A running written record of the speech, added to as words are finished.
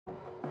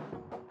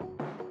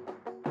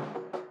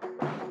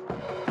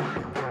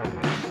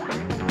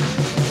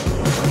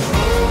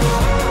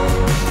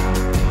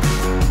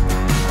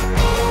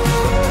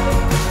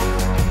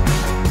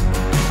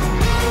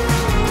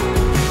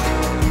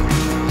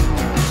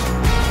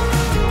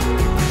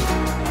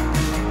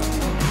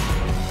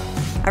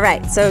All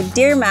right, so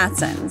dear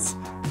Matsons,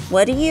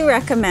 what do you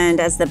recommend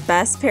as the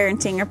best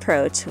parenting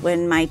approach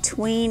when my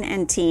tween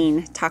and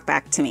teen talk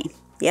back to me?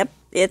 Yep,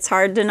 it's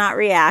hard to not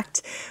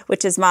react,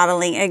 which is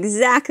modeling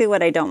exactly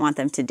what I don't want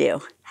them to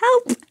do.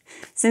 Help!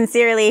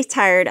 Sincerely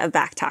tired of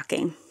back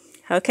talking.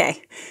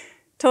 Okay,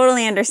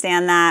 totally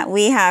understand that.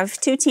 We have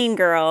 2 teen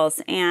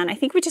girls, and I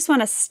think we just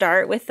want to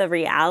start with the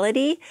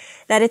reality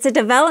that it's a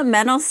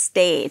developmental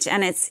stage,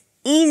 and it's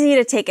easy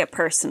to take it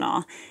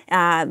personal,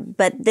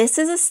 but this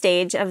is a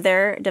stage of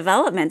their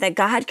development that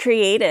God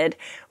created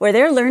where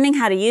they're learning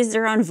how to use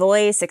their own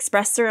voice,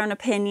 express their own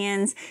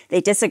opinions.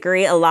 They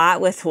disagree a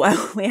lot with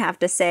what we have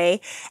to say,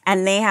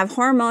 and they have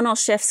hormonal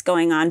shifts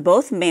going on.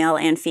 Both male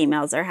and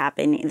females are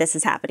happening. This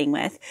is happening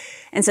with,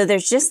 and so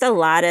there's just a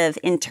lot of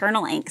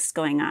internal angst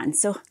going on.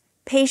 So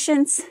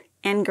patience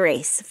and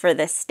grace for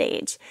this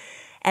stage,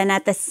 and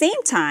at the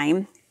same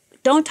time,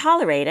 don't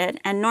tolerate it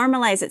and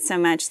normalize it so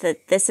much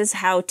that this is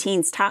how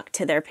teens talk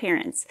to their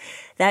parents.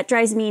 That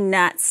drives me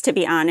nuts, to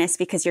be honest,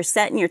 because you're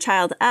setting your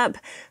child up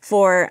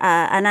for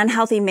an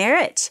unhealthy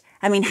marriage.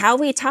 I mean, how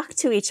we talk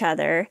to each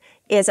other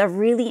is a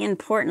really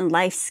important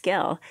life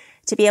skill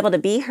to be able to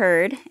be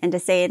heard and to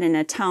say it in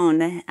a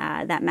tone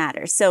that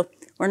matters. So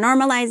we're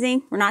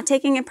normalizing, we're not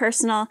taking it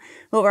personal,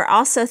 but we're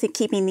also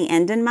keeping the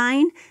end in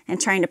mind and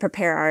trying to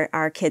prepare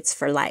our kids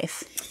for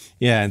life.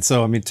 Yeah, and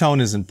so, I mean, tone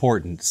is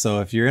important. So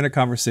if you're in a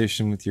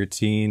conversation with your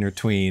teen or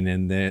tween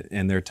and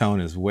their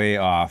tone is way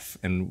off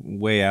and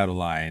way out of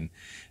line,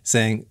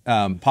 saying,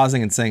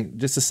 pausing and saying,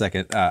 just a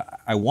second,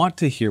 I want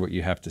to hear what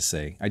you have to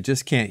say. I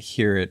just can't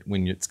hear it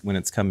when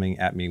it's coming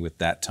at me with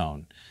that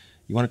tone.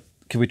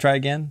 Can we try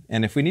again?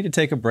 And if we need to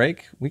take a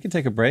break, we can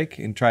take a break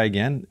and try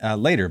again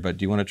later, but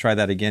do you want to try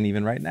that again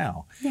even right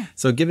now? Yeah.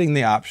 So giving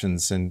the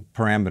options and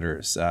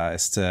parameters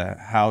as to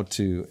how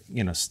to,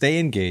 stay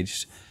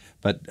engaged,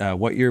 but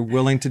what you're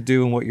willing to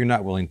do and what you're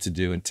not willing to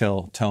do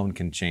until tone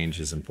can change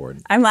is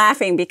important. I'm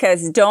laughing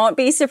because don't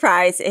be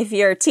surprised if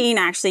your teen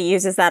actually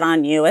uses that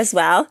on you as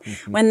well.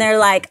 When they're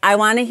like, I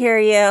want to hear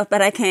you,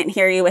 but I can't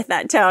hear you with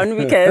that tone,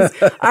 because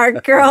our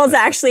girls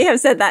actually have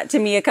said that to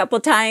me a couple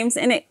times,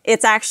 and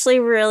it's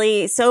actually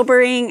really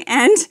sobering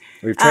and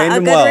We've trained a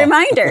them good well.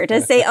 reminder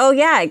to say, oh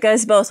yeah, it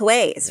goes both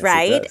ways, Yes,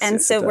 right? it does. And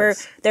Yes, so it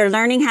does. they're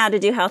learning how to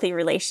do healthy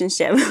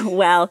relationship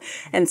well.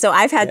 And so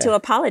I've had to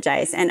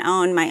apologize and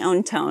own my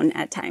own tone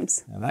at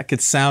times. And that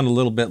could sound a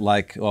little bit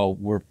like, well,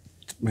 we're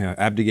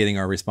abdicating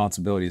our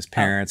responsibility as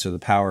parents or the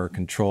power of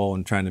control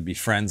and trying to be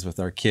friends with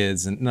our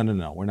kids. And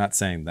no, we're not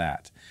saying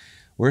that.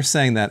 We're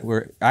saying that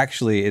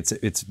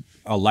it's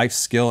a life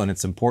skill, and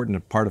it's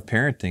important part of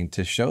parenting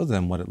to show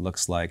them what it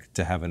looks like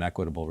to have an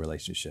equitable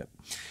relationship.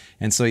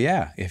 And so,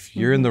 yeah, if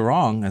you're in the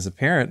wrong as a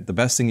parent, the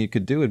best thing you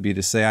could do would be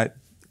to say,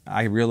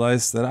 I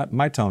realize that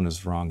my tone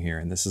is wrong here,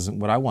 and this isn't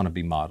what I want to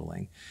be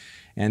modeling.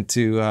 And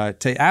to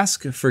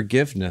ask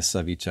forgiveness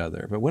of each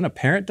other. But when a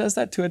parent does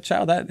that to a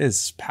child, that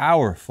is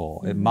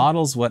powerful. It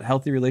models what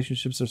healthy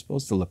relationships are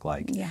supposed to look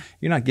like. Yeah.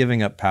 You're not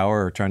giving up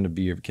power or trying to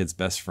be your kid's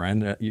best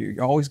friend.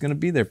 You're always going to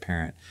be their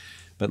parent.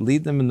 But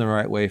lead them in the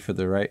right way with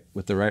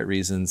the right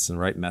reasons and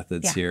right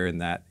methods here and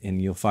that.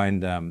 And you'll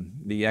find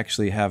that you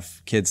actually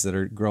have kids that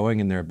are growing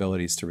in their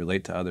abilities to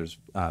relate to others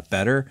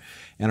better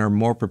and are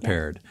more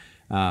prepared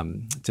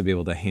to be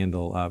able to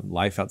handle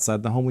life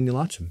outside the home when you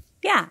launch them.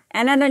 Yeah,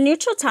 and at a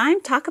neutral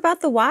time, talk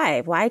about the why.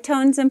 Why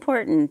tone's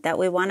important, that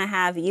we want to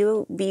have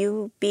you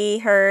be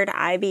heard,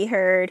 I be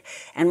heard,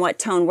 and what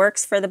tone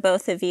works for the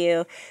both of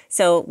you.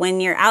 So when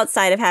you're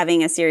outside of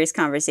having a serious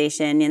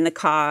conversation in the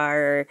car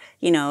or,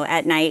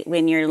 at night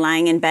when you're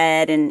lying in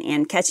bed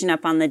and catching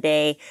up on the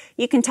day,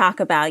 you can talk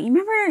about, you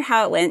remember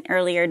how it went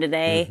earlier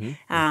today?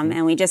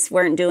 And we just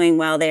weren't doing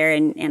well there,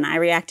 and I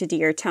reacted to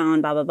your tone,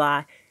 blah, blah,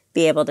 blah.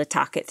 Be able to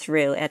talk it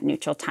through at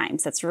neutral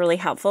times. That's really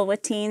helpful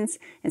with teens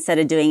instead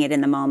of doing it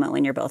in the moment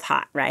when you're both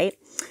hot, right?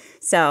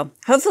 So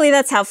hopefully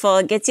that's helpful.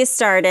 It gets you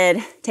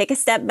started. Take a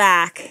step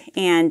back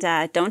and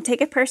don't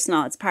take it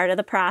personal. It's part of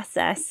the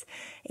process.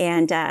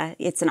 And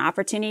it's an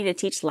opportunity to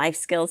teach life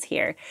skills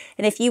here.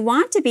 And if you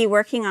want to be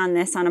working on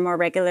this on a more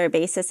regular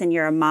basis and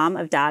you're a mom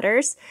of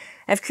daughters,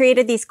 I've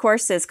created these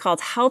courses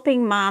called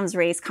Helping Moms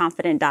Raise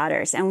Confident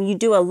Daughters. And you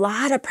do a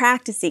lot of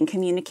practicing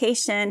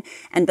communication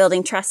and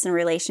building trust and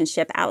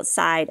relationship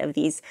outside of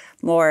these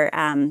more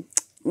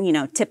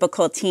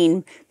typical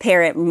teen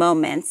parent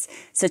moments.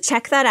 So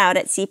check that out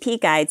at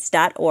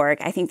cpguides.org.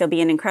 I think they'll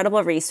be an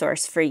incredible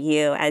resource for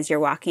you as you're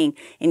walking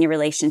in your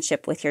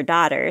relationship with your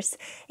daughters.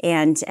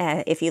 And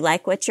if you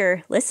like what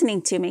you're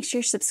listening to, make sure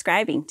you're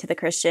subscribing to the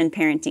Christian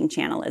Parenting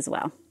channel as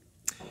well.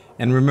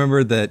 And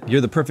remember that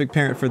you're the perfect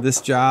parent for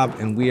this job,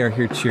 and we are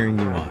here cheering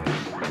you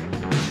on.